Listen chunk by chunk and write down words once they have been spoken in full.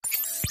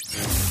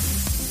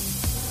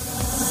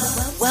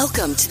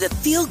Welcome to the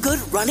Feel Good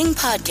Running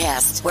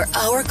Podcast, where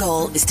our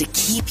goal is to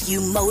keep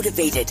you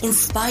motivated,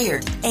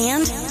 inspired,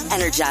 and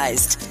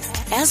energized.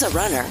 As a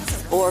runner,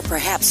 or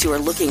perhaps you are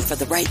looking for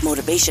the right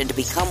motivation to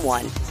become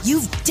one,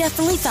 you've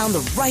definitely found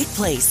the right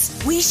place.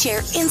 We share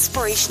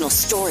inspirational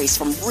stories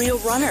from real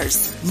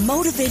runners,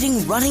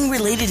 motivating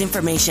running-related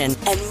information,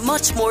 and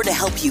much more to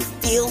help you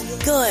feel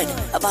good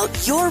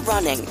about your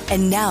running.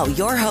 And now,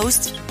 your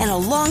host and a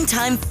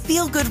longtime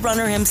feel-good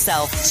runner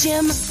himself,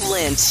 Jim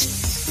Lynch.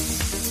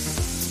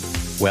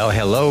 Well,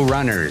 hello,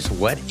 runners.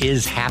 What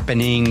is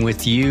happening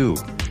with you?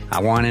 I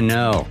want to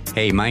know.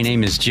 Hey, my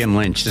name is Jim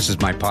Lynch. This is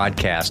my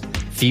podcast,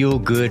 Feel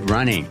Good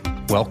Running.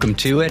 Welcome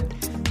to it.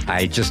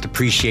 I just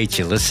appreciate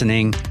you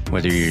listening,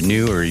 whether you're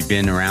new or you've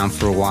been around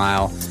for a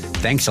while.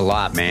 Thanks a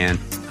lot, man.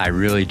 I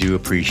really do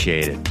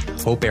appreciate it.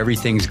 Hope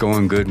everything's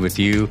going good with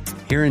you.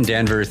 Here in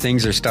Denver,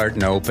 things are starting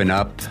to open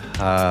up.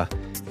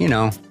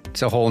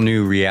 It's a whole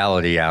new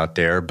reality out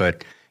there,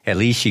 but at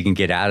least you can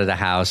get out of the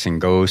house and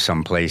go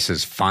some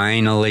places,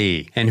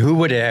 finally. And who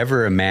would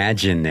ever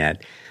imagine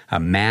that a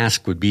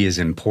mask would be as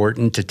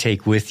important to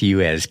take with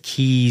you as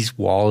keys,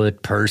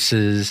 wallet,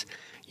 purses,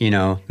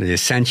 the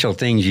essential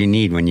things you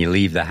need when you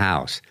leave the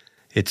house.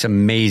 It's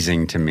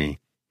amazing to me.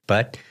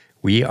 But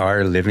we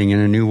are living in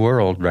a new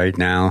world right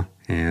now,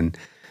 and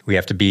we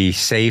have to be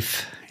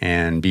safe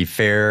and be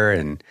fair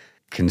and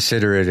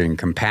considerate and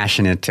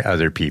compassionate to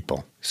other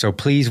people. So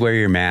please wear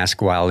your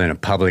mask while in a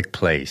public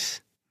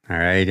place. All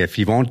right? If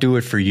you won't do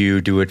it for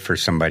you, do it for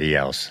somebody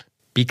else.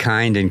 Be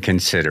kind and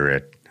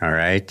considerate. All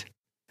right?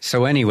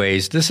 So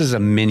anyways, this is a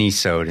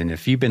mini-sode, and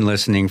if you've been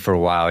listening for a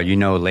while, you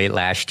know late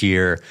last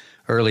year,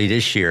 early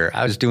this year,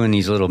 I was doing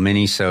these little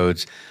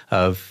mini-sodes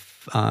of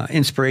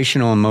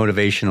inspirational and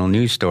motivational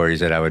news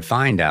stories that I would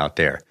find out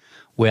there.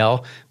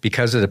 Well,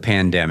 because of the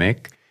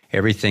pandemic,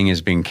 everything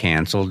has been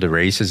canceled. The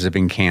races have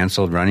been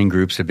canceled. Running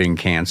groups have been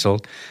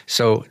canceled.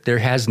 So there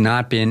has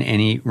not been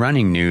any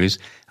running news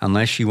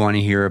unless you want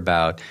to hear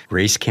about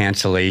race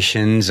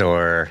cancellations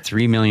or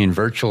 3 million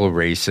virtual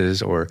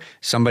races or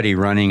somebody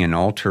running an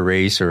ultra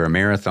race or a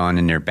marathon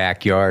in their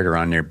backyard or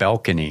on their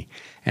balcony.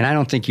 And I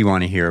don't think you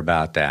want to hear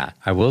about that.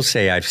 I will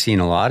say I've seen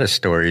a lot of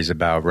stories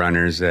about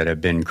runners that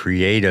have been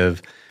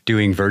creative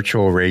doing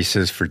virtual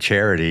races for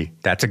charity.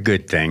 That's a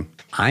good thing.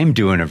 I'm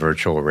doing a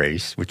virtual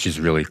race, which is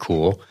really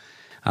cool.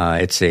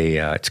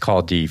 It's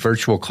called the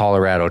Virtual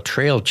Colorado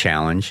Trail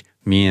Challenge.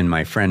 Me and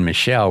my friend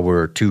Michelle,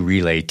 we're a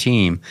 2-relay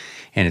team,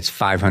 and it's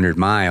 500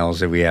 miles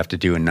that we have to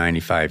do in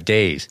 95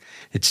 days.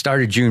 It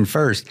started June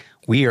 1st.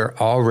 We are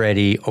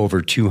already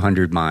over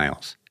 200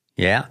 miles.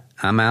 Yeah,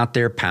 I'm out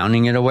there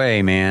pounding it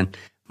away, man.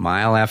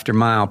 Mile after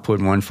mile,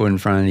 putting one foot in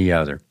front of the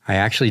other. I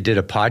actually did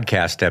a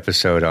podcast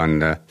episode on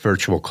the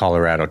Virtual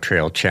Colorado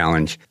Trail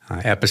Challenge,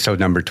 episode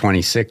number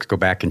 26. Go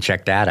back and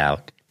check that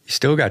out. You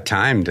still got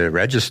time to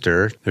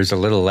register. There's a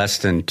little less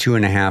than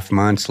 2.5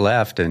 months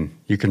left, and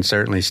you can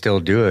certainly still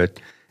do it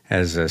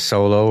as a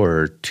solo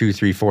or 2,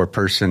 3,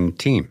 4-person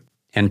team.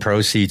 And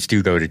proceeds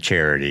do go to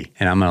charity.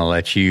 And I'm going to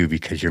let you,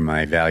 because you're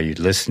my valued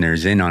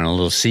listeners, in on a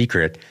little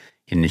secret.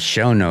 In the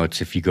show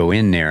notes, if you go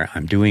in there,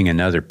 I'm doing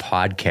another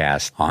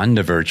podcast on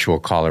the Virtual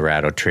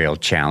Colorado Trail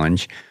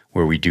Challenge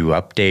where we do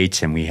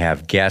updates and we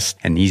have guests.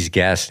 And these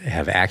guests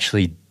have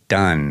actually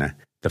done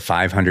the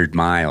 500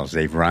 miles.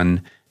 They've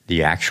run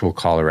the actual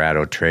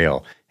Colorado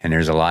Trail, and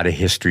there's a lot of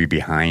history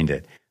behind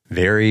it.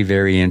 Very,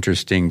 very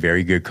interesting,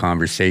 very good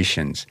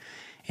conversations.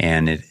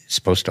 And it's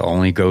supposed to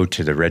only go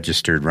to the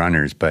registered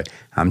runners, but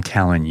I'm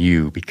telling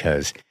you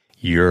because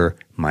you're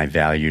my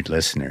valued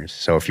listeners.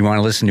 So if you want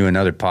to listen to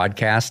another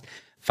podcast,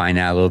 find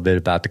out a little bit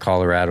about the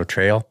Colorado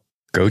Trail,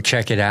 go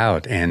check it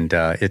out. And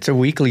it's a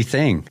weekly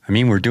thing. I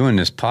mean, we're doing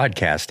this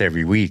podcast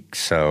every week.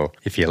 So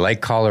if you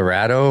like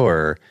Colorado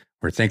or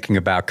we're thinking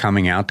about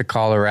coming out to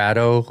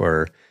Colorado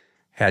or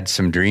had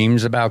some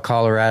dreams about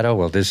Colorado,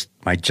 well, this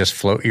might just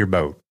float your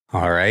boat.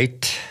 All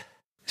right.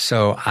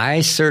 So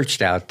I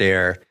searched out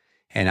there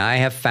and I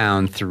have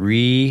found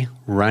 3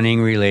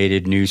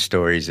 running-related news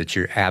stories that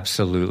you're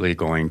absolutely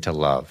going to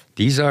love.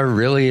 These are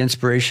really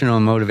inspirational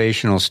and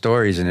motivational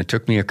stories, and it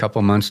took me a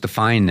couple months to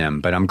find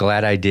them, but I'm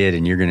glad I did,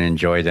 and you're going to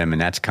enjoy them,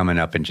 and that's coming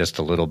up in just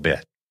a little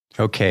bit.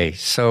 Okay,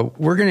 so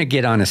we're going to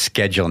get on a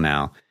schedule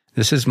now.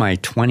 This is my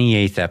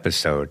 28th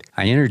episode.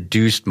 I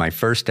introduced my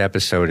first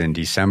episode in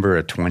December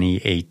of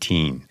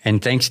 2018.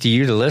 And thanks to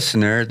you, the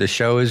listener, the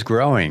show is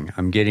growing.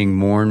 I'm getting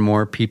more and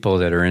more people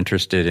that are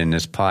interested in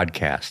this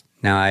podcast.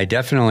 Now, I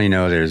definitely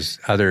know there's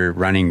other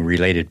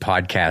running-related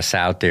podcasts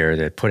out there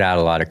that put out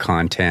a lot of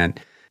content,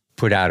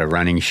 put out a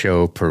running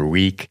show per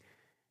week,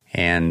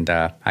 and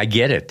I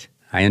get it.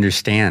 I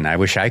understand. I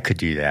wish I could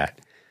do that.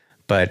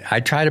 But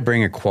I try to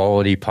bring a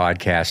quality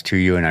podcast to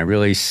you, and I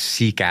really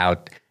seek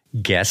out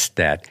guests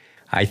that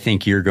I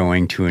think you're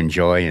going to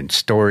enjoy and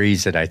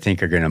stories that I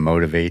think are going to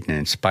motivate and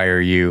inspire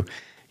you,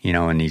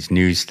 in these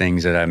news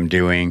things that I'm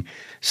doing.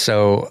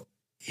 So,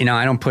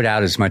 I don't put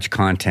out as much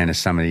content as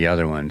some of the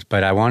other ones,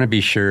 but I want to be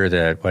sure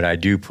that what I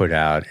do put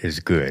out is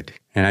good.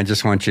 And I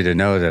just want you to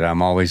know that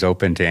I'm always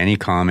open to any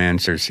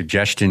comments or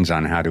suggestions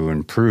on how to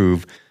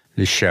improve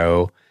the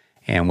show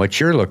and what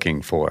you're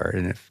looking for.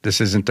 And if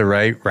this isn't the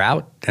right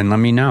route, then let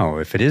me know.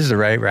 If it is the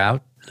right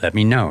route, let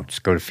me know.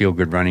 Just go to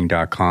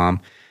feelgoodrunning.com.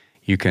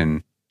 You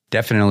can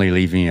definitely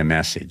leave me a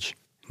message.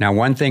 Now,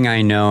 one thing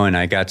I know and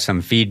I got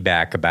some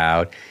feedback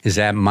about is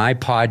that my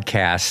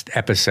podcast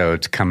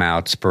episodes come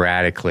out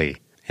sporadically.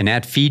 And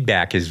that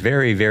feedback is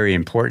very, very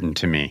important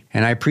to me.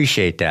 And I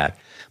appreciate that.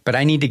 But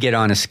I need to get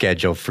on a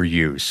schedule for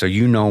you so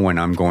you know when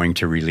I'm going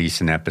to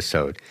release an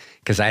episode.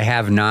 Because I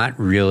have not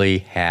really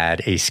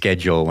had a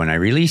schedule when I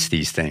release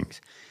these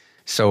things.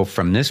 So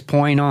from this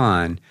point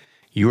on,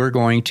 you are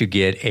going to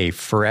get a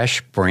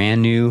fresh,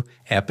 brand new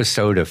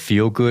episode of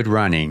Feel Good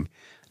Running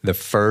the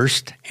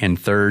first and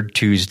third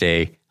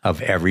Tuesday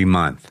of every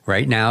month.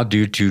 Right now,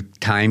 due to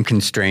time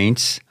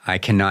constraints, I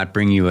cannot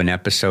bring you an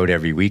episode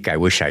every week. I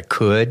wish I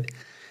could.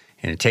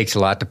 And it takes a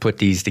lot to put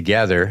these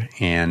together.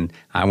 And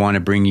I want to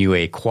bring you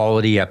a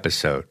quality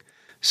episode.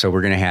 So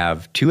we're going to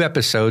have 2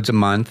 episodes a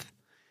month,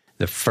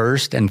 the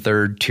first and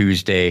third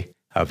Tuesday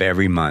of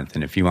every month.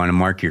 And if you want to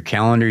mark your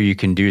calendar, you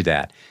can do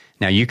that.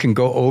 Now, you can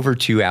go over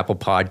to Apple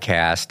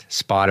Podcast,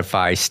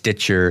 Spotify,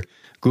 Stitcher,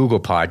 Google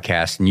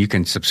Podcast, and you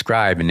can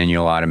subscribe, and then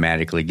you'll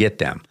automatically get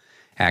them.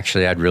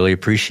 Actually, I'd really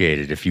appreciate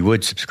it if you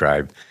would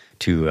subscribe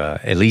to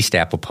at least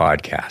Apple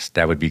Podcast.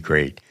 That would be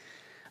great.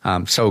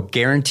 So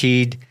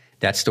guaranteed,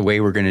 that's the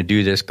way we're going to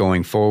do this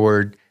going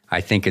forward.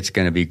 I think it's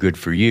going to be good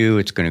for you.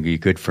 It's going to be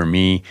good for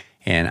me.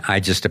 And I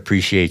just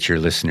appreciate your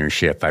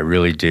listenership. I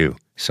really do.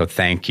 So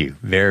thank you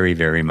very,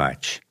 very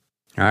much.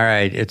 All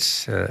right.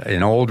 It's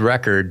an old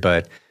record,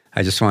 but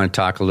I just want to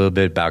talk a little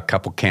bit about a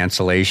couple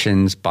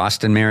cancellations.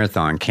 Boston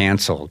Marathon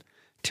canceled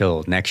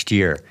till next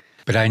year.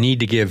 But I need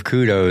to give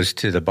kudos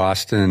to the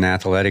Boston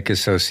Athletic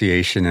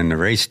Association and the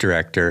race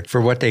director for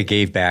what they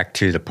gave back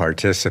to the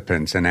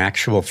participants, an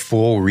actual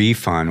full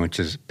refund, which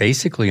is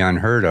basically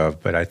unheard of,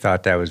 but I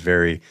thought that was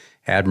very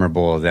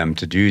admirable of them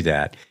to do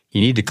that.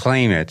 You need to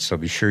claim it, so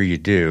be sure you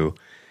do.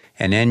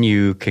 And then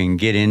you can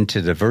get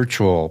into the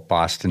virtual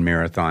Boston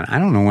Marathon. I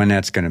don't know when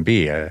that's going to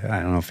be.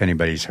 I don't know if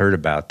anybody's heard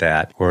about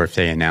that or if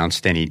they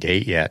announced any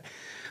date yet.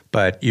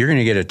 But you're going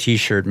to get a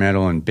T-shirt,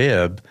 medal, and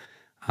bib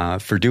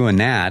for doing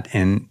that.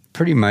 And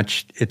pretty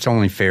much it's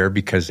only fair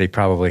because they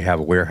probably have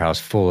a warehouse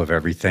full of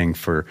everything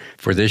for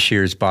this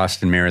year's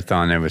Boston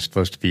Marathon that was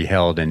supposed to be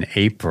held in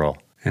April.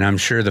 And I'm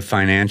sure the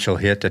financial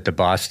hit that the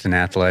Boston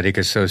Athletic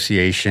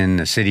Association,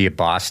 the city of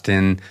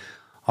Boston,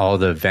 all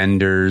the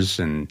vendors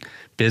and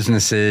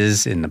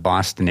businesses in the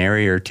Boston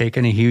area are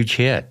taking a huge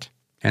hit.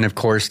 And of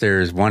course,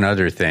 there's one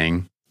other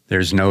thing.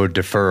 There's no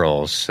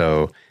deferrals.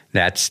 So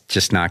that's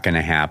just not going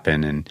to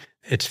happen. And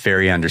it's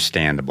very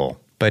understandable.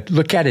 But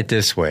look at it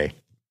this way.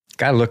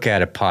 Got to look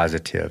at it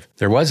positive.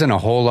 There wasn't a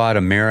whole lot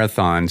of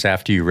marathons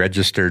after you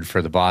registered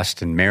for the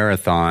Boston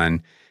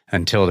Marathon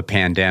until the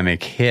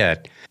pandemic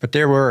hit. But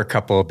there were a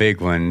couple of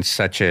big ones,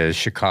 such as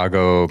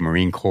Chicago,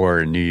 Marine Corps,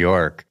 and New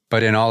York.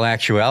 But in all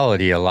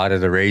actuality, a lot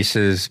of the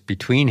races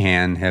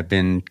betweenhand have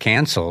been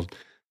canceled.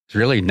 There's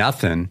really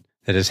nothing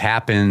that has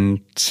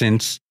happened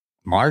since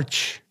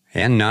March,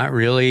 and not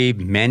really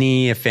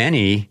many, if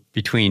any,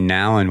 between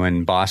now and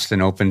when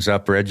Boston opens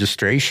up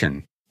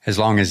registration, as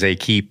long as they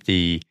keep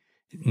the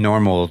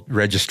normal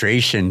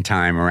registration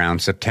time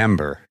around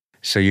September.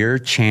 So your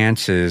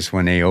chances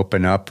when they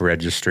open up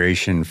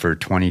registration for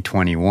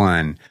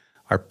 2021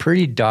 are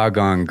pretty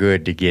doggone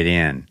good to get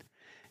in.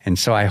 And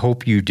so I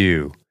hope you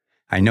do.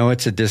 I know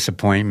it's a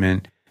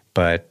disappointment,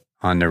 but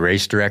on the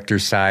race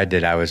director's side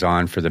that I was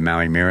on for the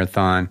Maui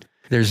Marathon,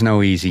 there's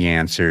no easy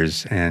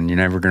answers, and you're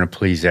never going to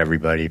please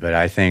everybody. But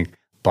I think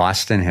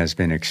Boston has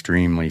been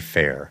extremely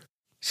fair.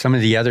 Some of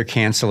the other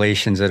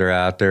cancellations that are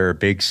out there are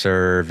Big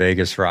Sur,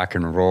 Vegas Rock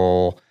and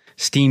Roll,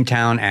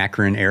 Steamtown,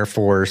 Akron Air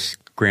Force,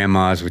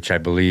 Grandma's, which I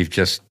believe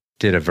just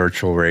did a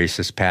virtual race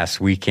this past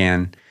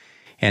weekend.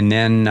 And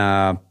then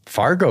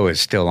Fargo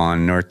is still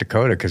on North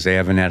Dakota because they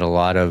haven't had a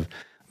lot of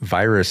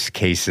virus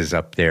cases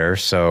up there.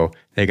 So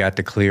they got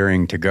the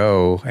clearing to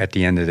go at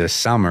the end of this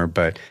summer.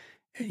 But,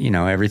 you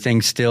know,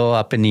 everything's still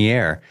up in the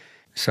air.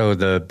 So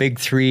the big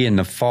 3 in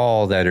the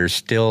fall that are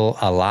still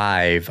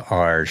alive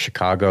are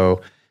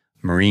Chicago,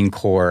 Marine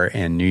Corps,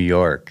 and New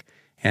York.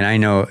 And I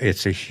know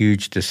it's a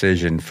huge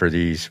decision for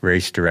these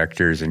race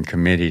directors and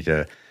committee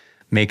to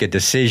make a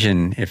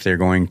decision if they're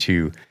going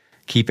to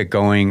keep it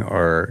going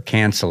or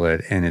cancel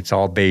it. And it's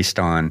all based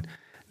on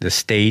the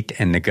state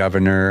and the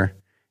governor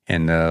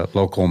and the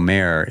local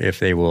mayor, if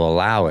they will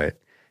allow it.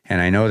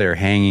 And I know they're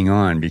hanging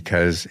on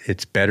because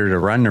it's better to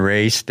run the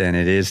race than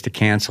it is to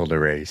cancel the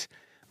race.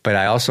 But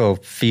I also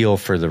feel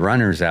for the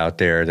runners out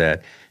there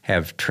that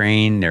have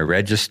trained, they're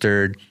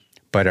registered,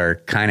 but are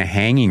kind of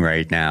hanging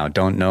right now,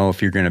 don't know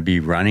if you're going to be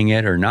running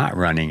it or not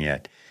running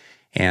it.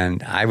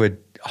 And I would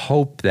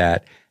hope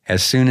that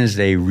as soon as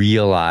they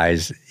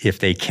realize if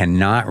they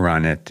cannot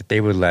run it, that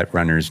they would let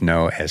runners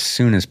know as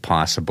soon as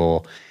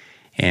possible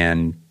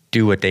and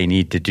do what they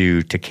need to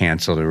do to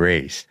cancel the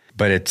race.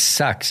 But it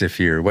sucks if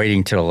you're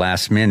waiting till the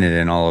last minute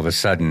and all of a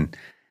sudden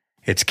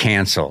it's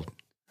canceled.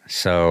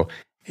 So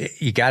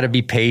you got to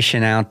be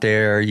patient out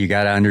there. You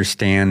got to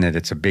understand that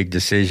it's a big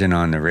decision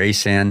on the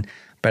race end.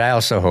 But I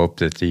also hope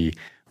that the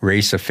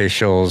race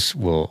officials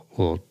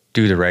will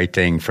do the right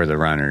thing for the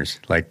runners,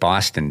 like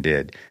Boston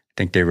did. I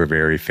think they were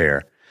very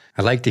fair.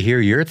 I'd like to hear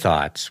your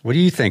thoughts. What do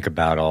you think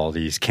about all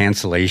these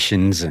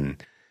cancellations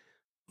and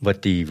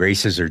what the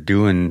races are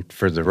doing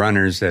for the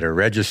runners that are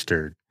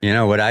registered? You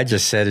know, what I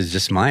just said is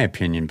just my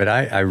opinion, but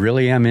I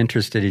really am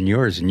interested in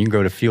yours. And you can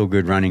go to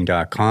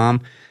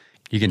feelgoodrunning.com.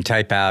 You can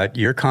type out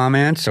your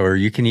comments, or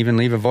you can even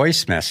leave a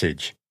voice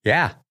message.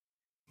 Yeah.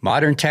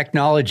 Modern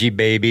technology,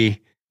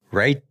 baby.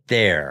 Right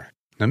there.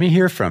 Let me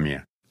hear from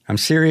you. I'm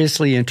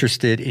seriously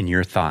interested in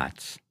your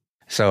thoughts.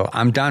 So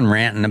I'm done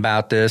ranting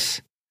about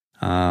this.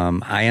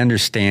 I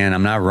understand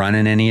I'm not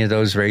running any of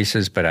those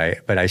races, but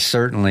I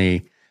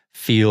certainly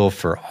feel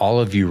for all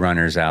of you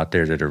runners out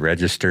there that are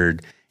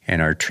registered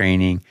and are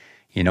training.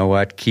 You know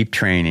what? Keep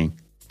training.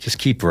 Just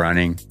keep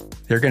running.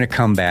 They're going to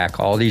come back.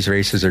 All these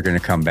races are going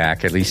to come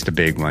back, at least the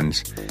big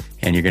ones,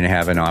 and you're going to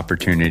have an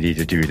opportunity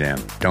to do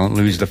them. Don't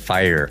lose the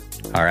fire,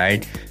 all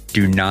right?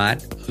 Do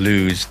not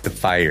lose the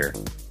fire.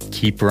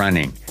 Keep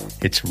running.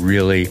 It's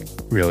really,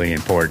 really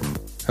important.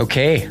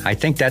 Okay, I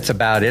think that's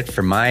about it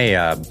for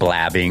my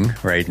blabbing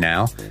right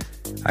now.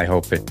 I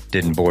hope it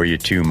didn't bore you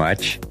too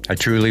much. I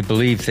truly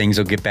believe things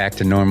will get back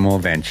to normal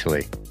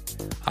eventually.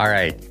 All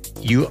right,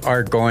 you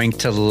are going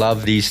to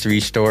love these 3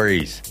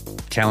 stories. I'm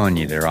telling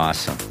you, they're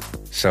awesome.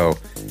 So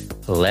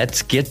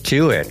let's get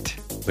to it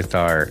with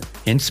our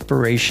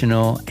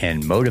inspirational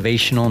and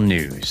motivational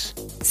news.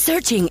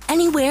 Searching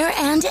anywhere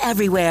and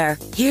everywhere.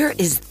 Here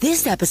is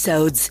this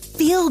episode's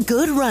Feel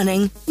Good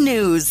Running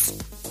News.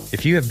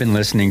 If you have been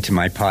listening to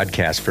my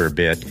podcast for a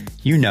bit,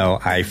 you know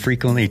I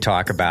frequently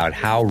talk about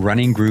how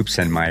running groups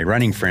and my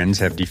running friends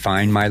have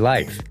defined my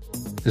life.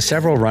 The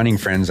several running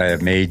friends I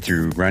have made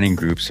through running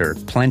groups are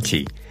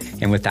plenty,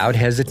 and without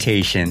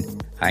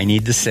hesitation, I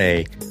need to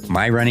say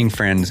my running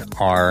friends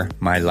are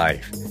my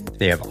life.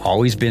 They have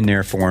always been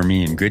there for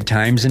me in good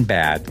times and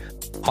bad,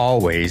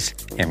 always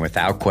and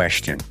without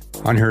question.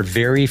 On her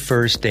very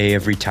first day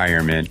of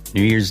retirement,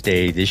 New Year's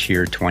Day this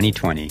year,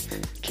 2020,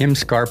 Kim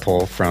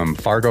Scarpole from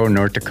Fargo,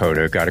 North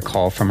Dakota, got a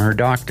call from her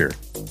doctor.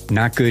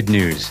 Not good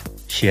news.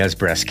 She has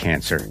breast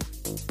cancer.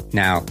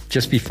 Now,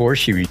 just before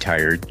she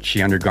retired,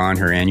 she undergone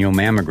her annual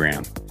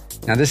mammogram.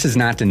 Now, this is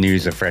not the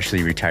news a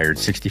freshly retired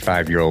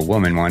 65-year-old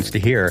woman wants to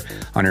hear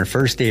on her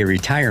first day of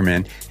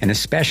retirement, and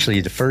especially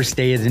the first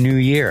day of the new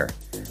year.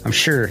 I'm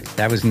sure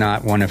that was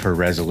not one of her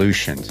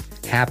resolutions.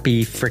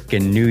 Happy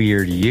frickin' New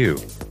Year to you.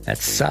 That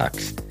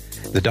sucks.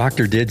 The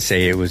doctor did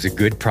say it was a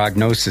good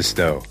prognosis,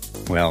 though.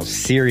 Well,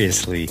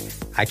 seriously,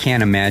 I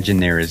can't imagine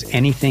there is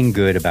anything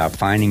good about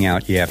finding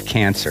out you have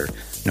cancer,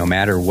 no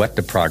matter what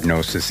the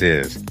prognosis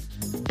is.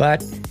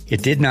 But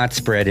it did not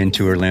spread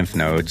into her lymph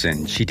nodes,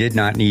 and she did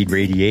not need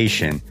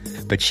radiation,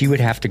 but she would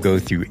have to go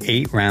through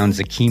 8 rounds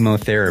of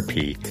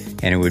chemotherapy,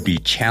 and it would be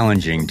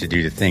challenging to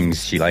do the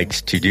things she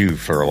likes to do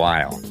for a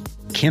while.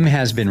 Kim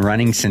has been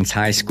running since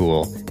high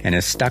school and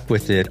has stuck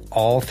with it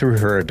all through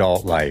her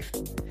adult life.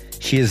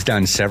 She has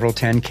done several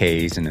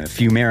 10Ks and a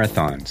few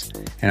marathons,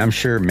 and I'm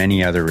sure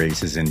many other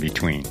races in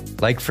between.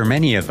 Like for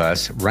many of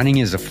us, running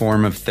is a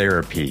form of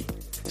therapy.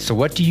 So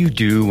what do you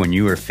do when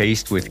you are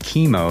faced with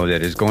chemo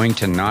that is going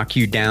to knock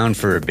you down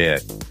for a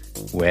bit?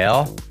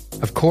 Well,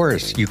 of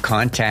course, you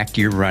contact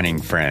your running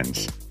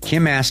friends.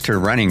 Kim asked her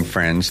running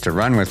friends to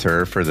run with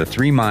her for the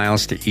 3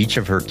 miles to each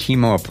of her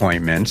chemo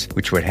appointments,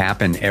 which would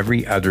happen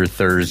every other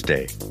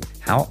Thursday.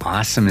 How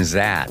awesome is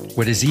that?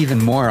 What is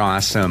even more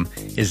awesome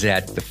is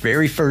that the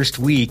very first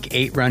week,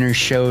 8 runners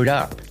showed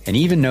up. And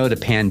even though the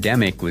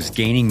pandemic was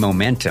gaining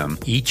momentum,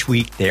 each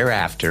week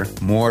thereafter,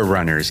 more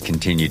runners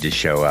continued to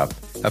show up.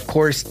 Of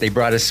course, they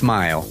brought a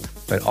smile,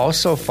 but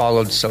also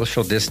followed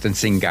social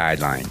distancing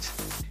guidelines.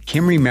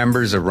 Kim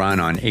remembers a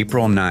run on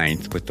April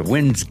 9th with the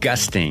winds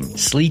gusting,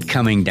 sleet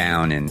coming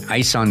down, and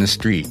ice on the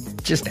street.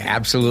 Just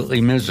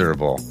absolutely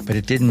miserable. But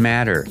it didn't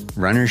matter.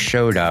 Runners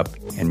showed up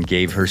and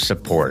gave her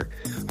support.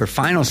 Her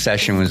final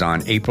session was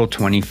on April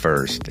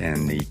 21st,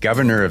 and the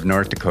governor of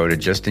North Dakota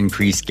just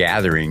increased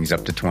gatherings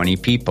up to 20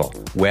 people.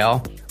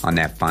 Well, on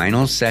that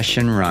final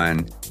session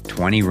run,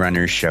 20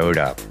 runners showed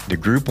up. The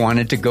group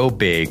wanted to go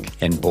big,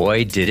 and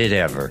boy, did it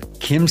ever.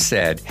 Kim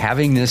said,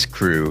 having this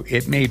crew,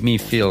 it made me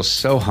feel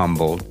so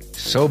humbled,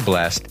 so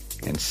blessed,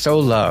 and so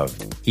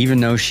loved.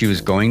 Even though she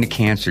was going to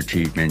cancer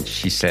treatment,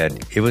 she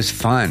said, it was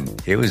fun.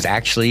 It was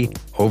actually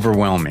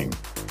overwhelming.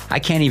 I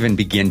can't even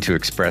begin to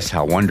express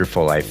how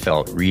wonderful I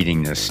felt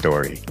reading this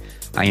story.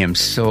 I am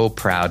so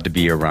proud to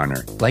be a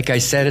runner. Like I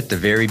said at the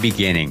very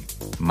beginning,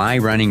 my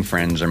running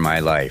friends are my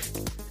life.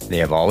 They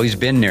have always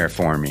been there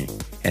for me.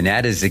 And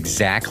that is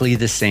exactly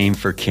the same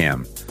for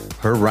Kim.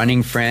 Her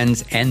running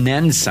friends, and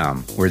then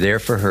some, were there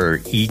for her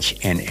each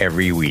and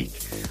every week.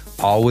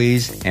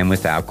 Always and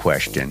without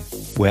question.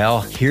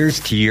 Well, here's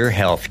to your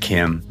health,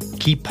 Kim.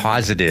 Keep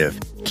positive,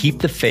 keep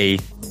the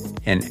faith,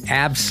 and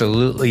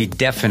absolutely,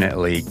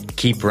 definitely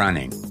keep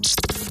running.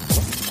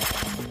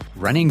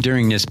 Running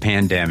during this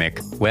pandemic,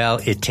 well,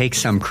 it takes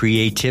some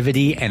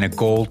creativity and a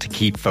goal to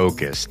keep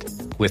focused.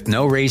 With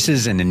no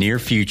races in the near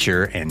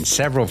future and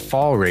several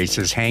fall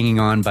races hanging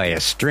on by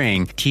a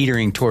string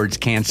teetering towards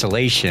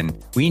cancellation,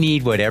 we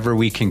need whatever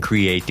we can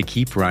create to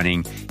keep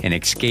running and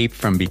escape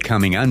from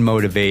becoming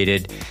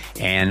unmotivated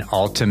and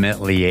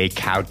ultimately a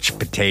couch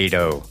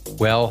potato.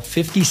 Well,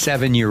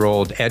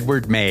 57-year-old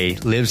Edward May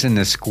lives in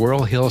the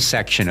Squirrel Hill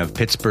section of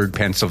Pittsburgh,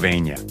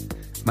 Pennsylvania.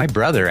 My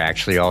brother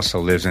actually also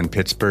lives in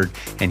Pittsburgh,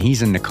 and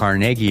he's in the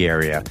Carnegie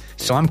area,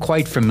 so I'm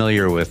quite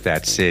familiar with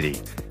that city.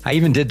 I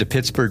even did the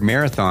Pittsburgh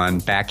Marathon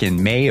back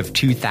in May of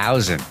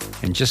 2000.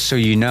 And just so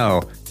you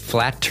know,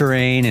 flat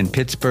terrain and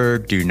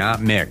Pittsburgh do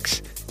not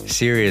mix.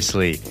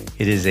 Seriously,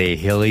 it is a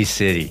hilly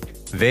city.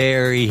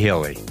 Very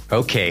hilly.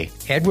 Okay,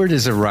 Edward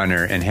is a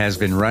runner and has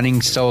been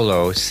running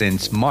solo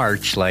since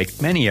March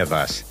like many of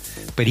us.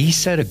 But he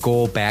set a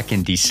goal back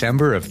in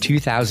December of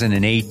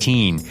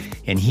 2018,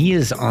 and he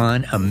is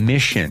on a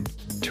mission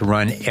to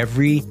run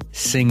every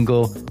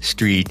single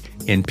street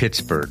in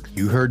Pittsburgh.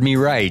 You heard me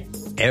right.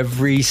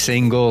 Every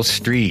single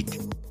street.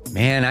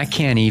 Man, I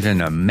can't even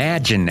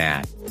imagine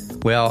that.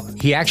 Well,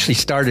 he actually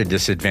started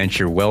this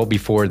adventure well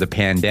before the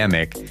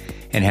pandemic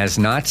and has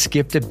not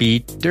skipped a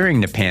beat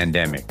during the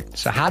pandemic.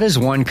 So how does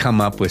one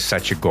come up with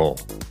such a goal?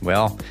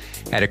 Well,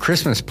 at a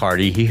Christmas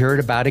party, he heard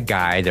about a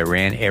guy that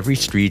ran every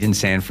street in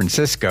San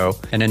Francisco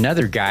and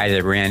another guy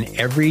that ran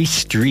every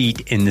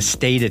street in the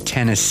state of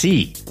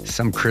Tennessee.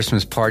 Some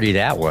Christmas party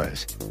that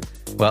was.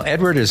 Well,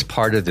 Edward is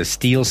part of the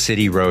Steel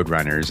City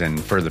Roadrunners,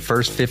 and for the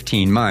first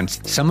 15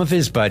 months, some of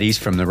his buddies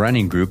from the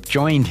running group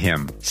joined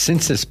him.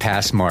 Since this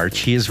past March,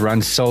 he has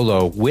run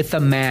solo with a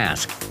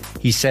mask.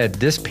 He said,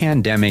 "This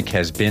pandemic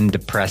has been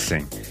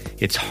depressing.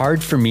 It's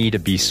hard for me to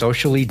be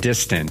socially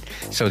distant,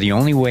 so the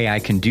only way I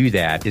can do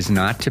that is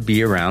not to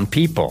be around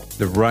people.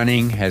 The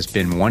running has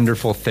been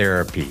wonderful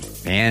therapy."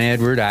 Man,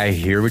 Edward, I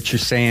hear what you're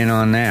saying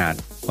on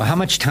that. Well, how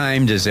much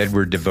time does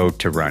Edward devote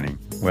to running?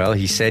 Well,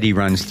 he said he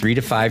runs 3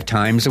 to 5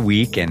 times a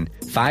week and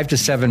 5 to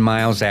 7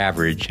 miles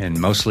average, and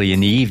mostly in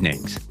the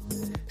evenings.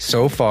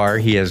 So far,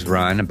 he has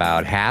run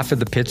about half of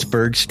the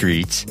Pittsburgh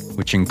streets,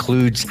 which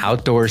includes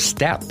outdoor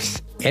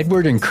steps.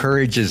 Edward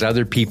encourages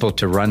other people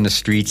to run the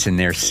streets in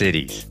their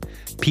cities.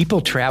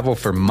 People travel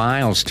for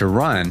miles to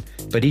run,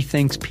 but he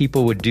thinks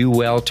people would do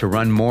well to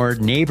run more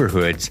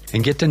neighborhoods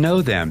and get to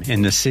know them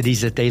in the cities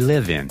that they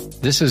live in.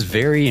 This is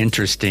very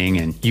interesting,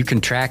 and you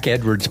can track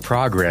Edward's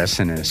progress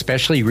and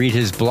especially read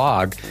his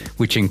blog,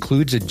 which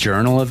includes a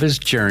journal of his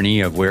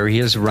journey of where he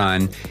has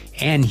run,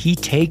 and he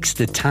takes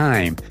the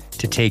time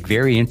to take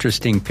very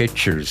interesting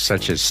pictures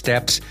such as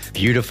steps,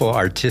 beautiful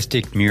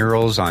artistic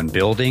murals on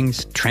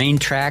buildings, train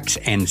tracks,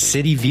 and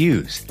city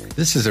views.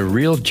 This is a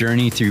real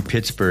journey through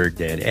Pittsburgh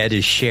that Ed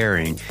is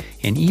sharing,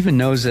 and even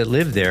those that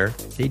live there,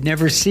 they'd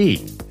never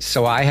see.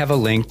 So I have a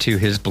link to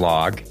his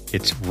blog.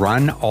 It's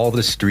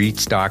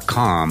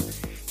runallthestreets.com,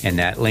 and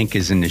that link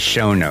is in the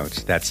show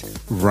notes. That's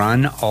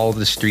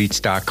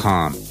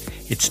runallthestreets.com.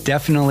 It's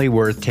definitely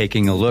worth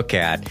taking a look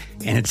at,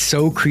 and it's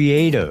so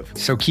creative.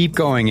 So keep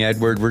going,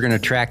 Edward. We're going to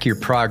track your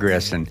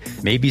progress, and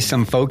maybe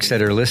some folks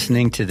that are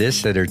listening to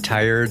this that are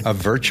tired of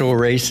virtual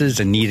races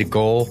and need a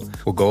goal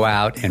will go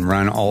out and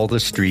run all the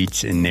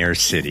streets in their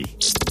city.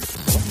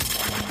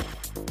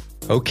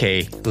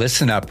 Okay,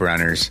 listen up,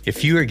 runners.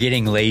 If you are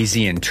getting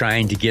lazy and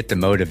trying to get the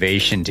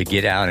motivation to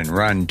get out and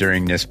run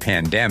during this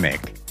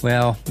pandemic,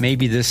 well,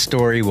 maybe this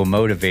story will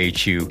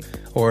motivate you,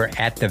 or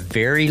at the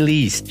very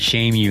least,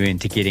 shame you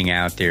into getting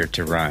out there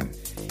to run.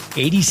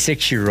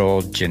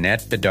 86-year-old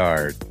Jeanette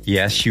Bedard.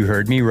 Yes, you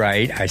heard me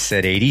right. I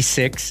said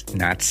 86,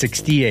 not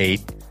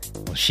 68.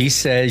 Well, she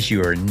says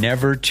you are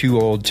never too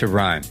old to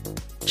run.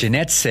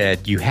 Jeanette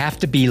said you have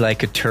to be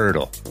like a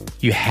turtle.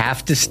 You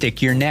have to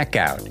stick your neck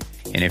out.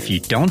 And if you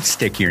don't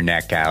stick your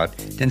neck out,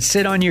 then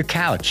sit on your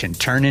couch and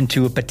turn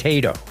into a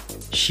potato.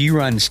 She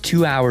runs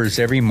 2 hours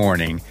every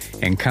morning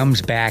and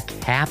comes back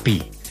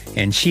happy.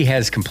 And she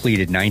has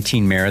completed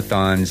 19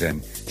 marathons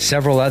and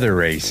several other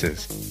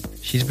races.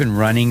 She's been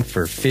running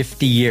for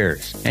 50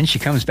 years, and she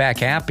comes back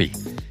happy.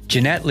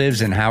 Jeanette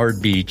lives in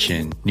Howard Beach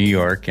in New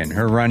York, and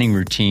her running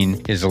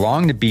routine is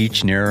along the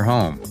beach near her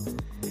home.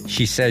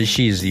 She says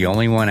she is the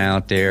only one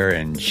out there,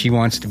 and she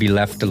wants to be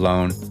left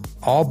alone,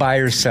 all by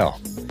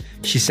herself.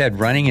 She said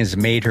running has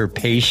made her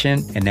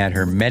patient and that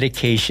her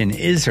medication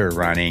is her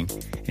running,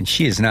 and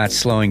she is not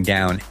slowing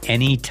down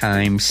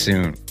anytime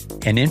soon.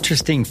 An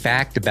interesting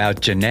fact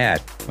about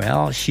Jeanette,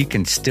 well, she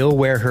can still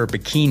wear her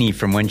bikini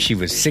from when she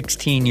was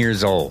 16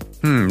 years old.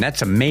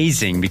 That's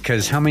amazing,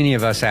 because how many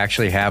of us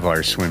actually have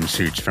our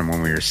swimsuits from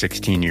when we were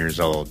 16 years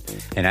old?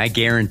 And I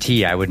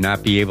guarantee I would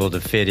not be able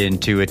to fit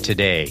into it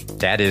today.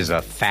 That is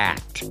a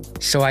fact.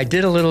 So I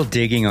did a little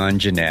digging on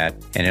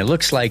Jeanette, and it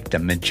looks like the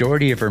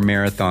majority of her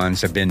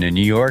marathons have been the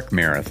New York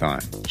Marathon.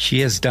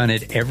 She has done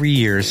it every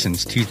year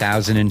since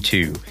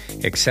 2002,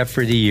 except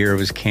for the year it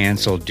was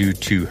canceled due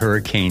to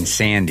Hurricane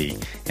Sandy,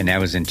 and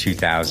that was in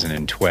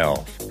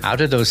 2012.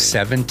 Out of those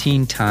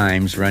 17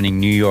 times running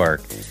New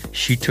York,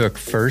 she took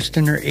first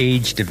in her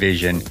age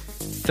division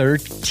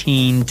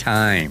 13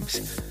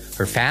 times.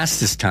 Her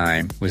fastest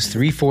time was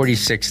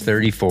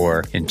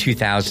 3:46:34 in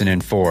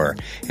 2004,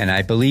 and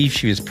I believe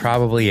she was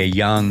probably a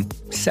young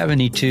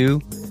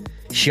 72.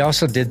 She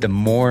also did the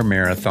Moore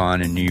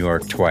Marathon in New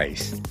York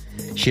twice.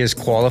 She has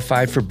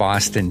qualified for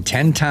Boston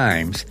 10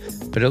 times,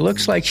 but it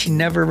looks like she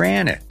never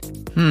ran it.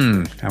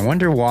 I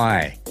wonder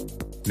why.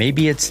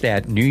 Maybe it's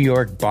that New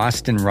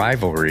York-Boston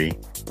rivalry,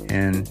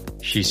 and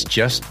she's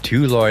just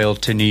too loyal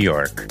to New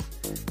York.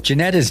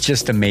 Jeanette is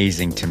just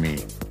amazing to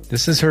me.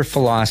 This is her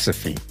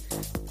philosophy: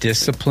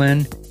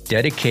 discipline,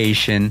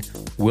 dedication,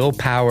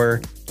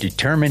 willpower,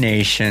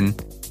 determination.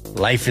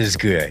 Life is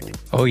good.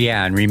 Oh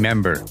yeah, and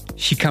remember,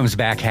 she comes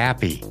back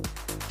happy.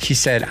 She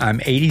said, "I'm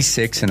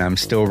 86 and I'm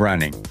still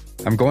running.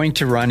 I'm going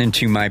to run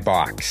into my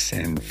box."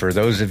 And for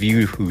those of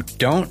you who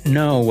don't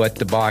know what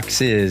the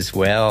box is,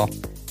 well,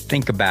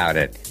 think about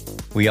it.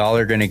 We all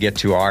are going to get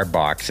to our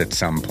box at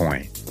some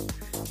point.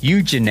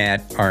 You,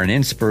 Jeanette, are an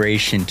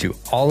inspiration to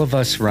all of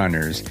us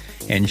runners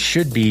and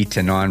should be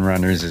to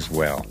non-runners as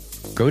well.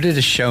 Go to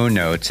the show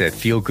notes at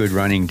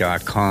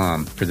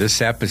feelgoodrunning.com for this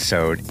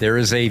episode. There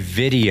is a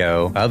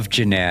video of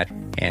Jeanette,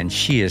 and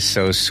she is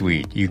so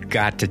sweet. You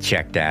got to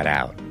check that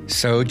out.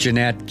 So,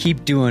 Jeanette,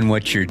 keep doing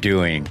what you're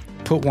doing.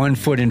 Put one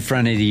foot in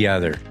front of the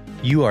other.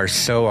 You are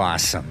so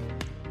awesome.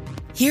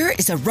 Here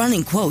is a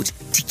running quote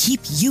to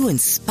keep you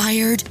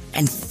inspired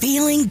and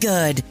feeling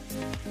good.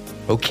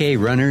 Okay,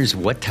 runners,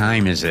 what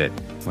time is it?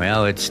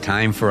 Well, it's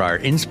time for our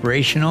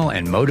inspirational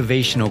and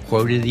motivational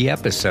quote of the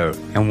episode.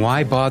 And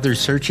why bother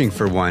searching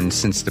for one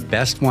since the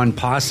best one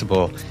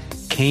possible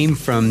came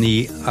from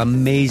the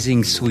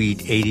amazing, sweet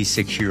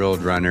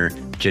 86-year-old runner,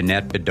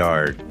 Jeanette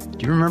Bedard.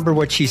 Do you remember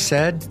what she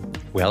said?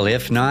 Well,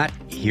 if not,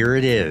 here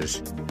it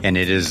is. And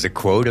it is the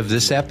quote of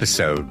this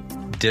episode: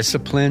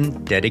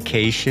 discipline,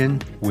 dedication,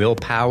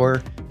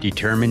 willpower,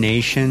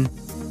 determination.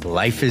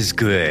 Life is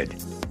good.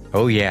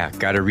 Oh yeah,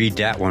 gotta read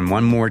that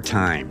one more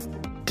time.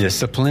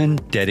 Discipline,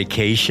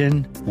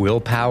 dedication,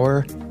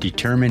 willpower,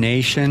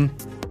 determination.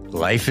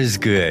 Life is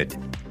good.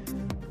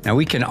 Now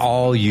we can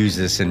all use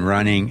this in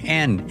running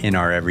and in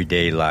our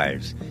everyday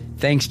lives.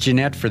 Thanks,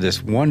 Jeanette, for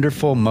this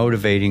wonderful,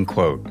 motivating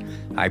quote.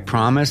 I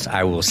promise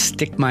I will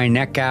stick my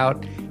neck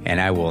out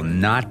and I will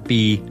not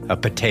be a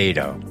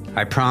potato.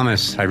 I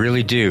promise, I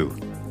really do.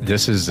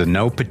 This is the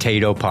No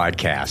Potato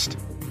Podcast.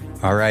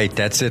 All right,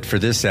 that's it for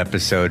this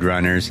episode,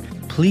 runners.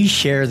 Please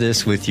share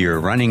this with your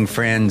running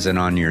friends and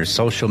on your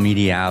social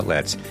media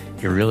outlets.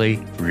 It really,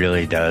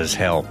 really does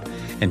help.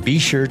 And be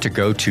sure to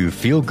go to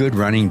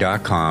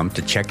feelgoodrunning.com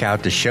to check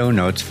out the show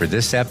notes for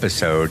this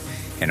episode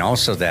and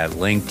also that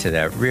link to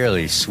that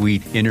really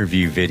sweet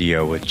interview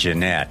video with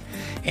Jeanette.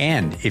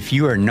 And if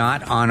you are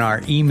not on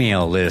our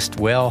email list,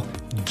 well,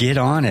 get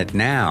on it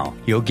now.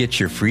 You'll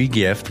get your free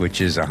gift, which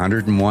is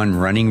 101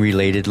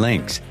 running-related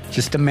links.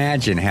 Just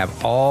imagine,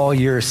 have all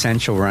your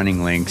essential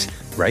running links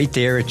right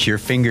there at your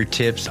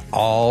fingertips,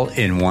 all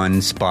in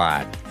one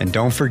spot. And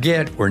don't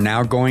forget, we're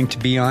now going to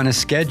be on a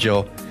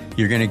schedule.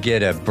 You're going to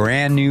get a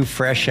brand new,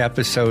 fresh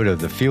episode of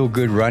the Feel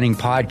Good Running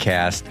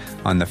Podcast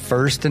on the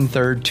first and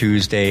third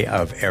Tuesday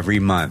of every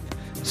month.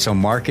 So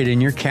mark it in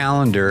your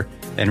calendar.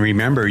 And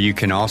remember, you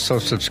can also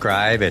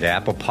subscribe at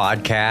Apple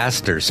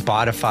Podcast or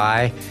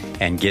Spotify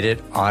and get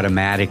it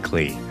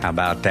automatically. How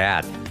about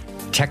that?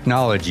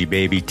 Technology,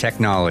 baby,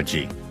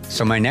 technology.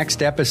 So my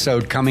next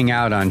episode coming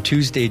out on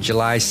Tuesday,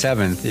 July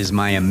 7th is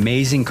my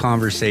amazing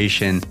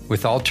conversation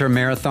with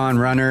ultramarathon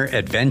runner,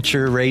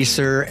 adventure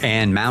racer,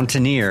 and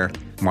mountaineer,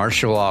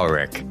 Marshall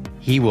Ulrich.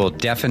 He will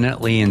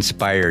definitely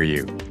inspire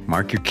you.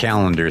 Mark your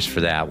calendars for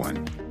that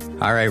one.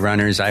 All right,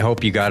 runners, I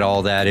hope you got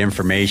all that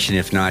information.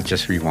 If not,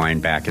 just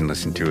rewind back and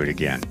listen to it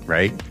again,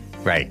 right?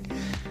 Right.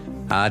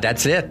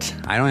 That's it.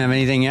 I don't have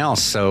anything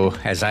else. So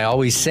as I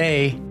always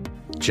say,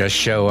 just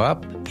show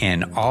up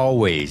and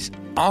always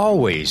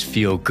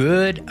feel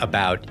good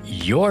about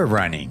your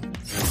running.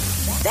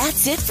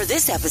 That's it for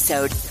this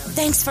episode.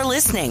 Thanks for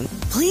listening.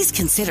 Please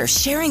consider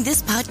sharing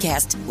this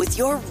podcast with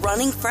your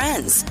running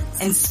friends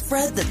and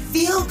spread the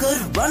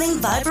feel-good running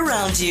vibe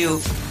around you.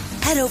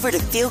 Head over to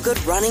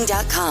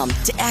feelgoodrunning.com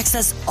to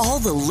access all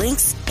the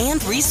links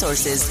and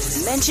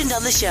resources mentioned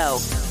on the show.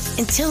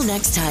 Until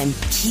next time,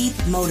 keep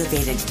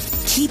motivated,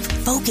 keep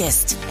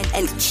focused,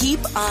 and keep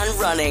on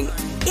running.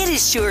 It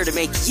is sure to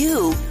make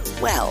you,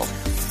 well,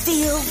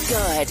 feel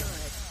good.